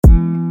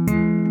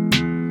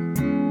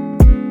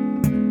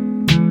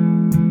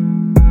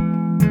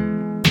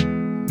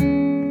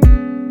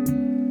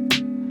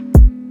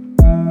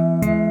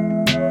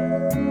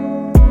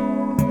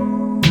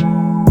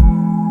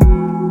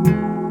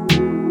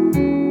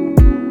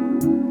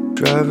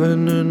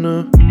Driving in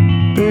a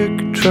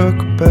big truck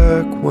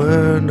back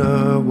when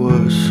I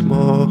was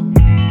small.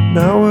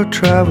 Now I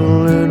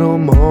travel in a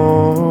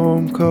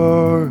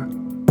mom.car.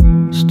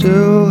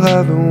 Still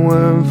haven't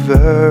went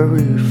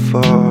very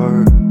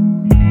far.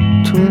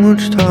 Too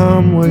much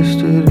time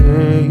wasted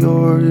in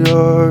your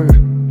yard.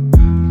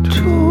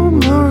 Too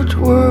much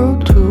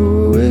world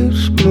to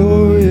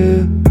explore,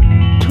 yeah.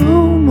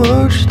 Too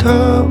much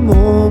time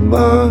on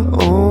my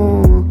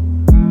own.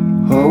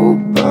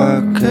 Hope I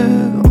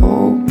can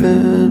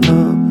open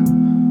up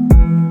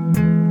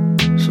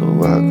so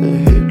I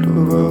can hit the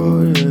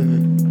road, yeah.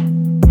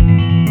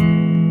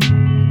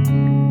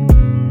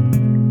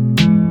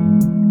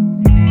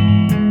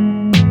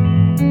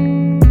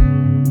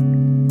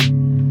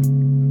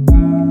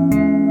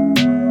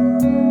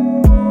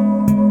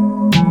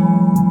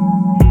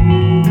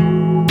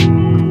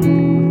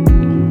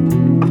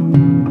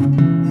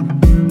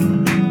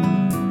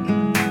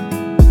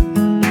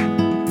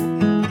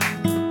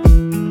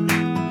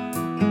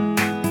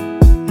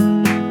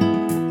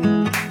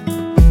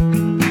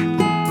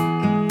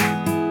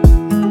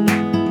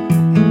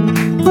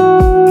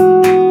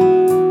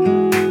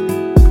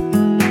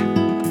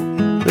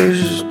 There's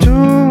just too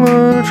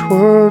much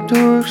world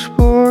to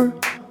explore.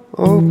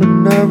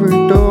 Open every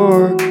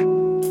door,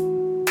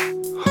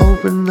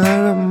 hoping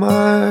that I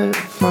might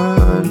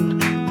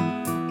find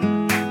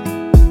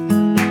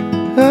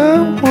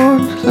that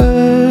one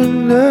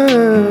thing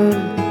that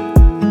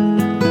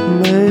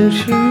makes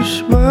you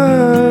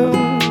smile.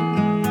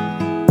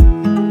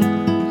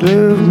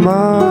 Live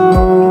my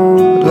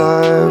whole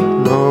life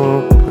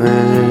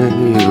knowing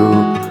you,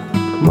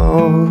 my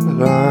whole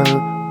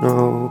life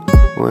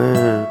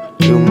knowing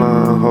you,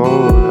 my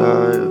whole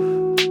life.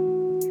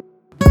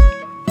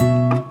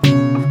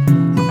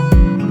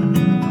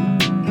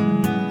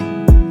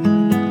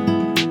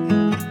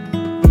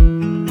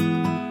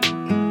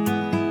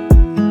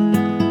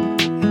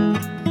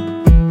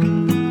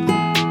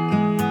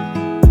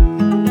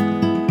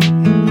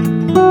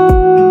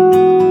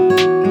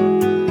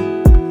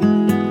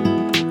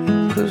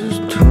 Cause there's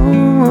too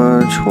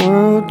much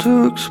world to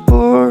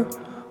explore.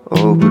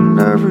 Open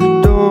every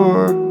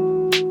door,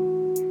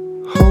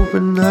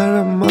 hoping that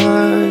I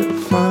might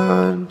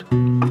find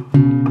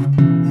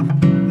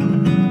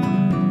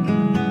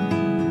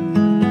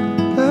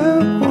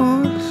that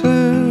one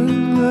thing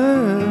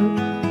that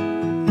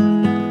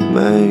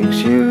makes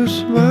you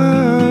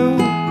smile.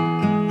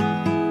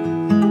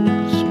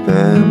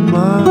 Spend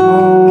my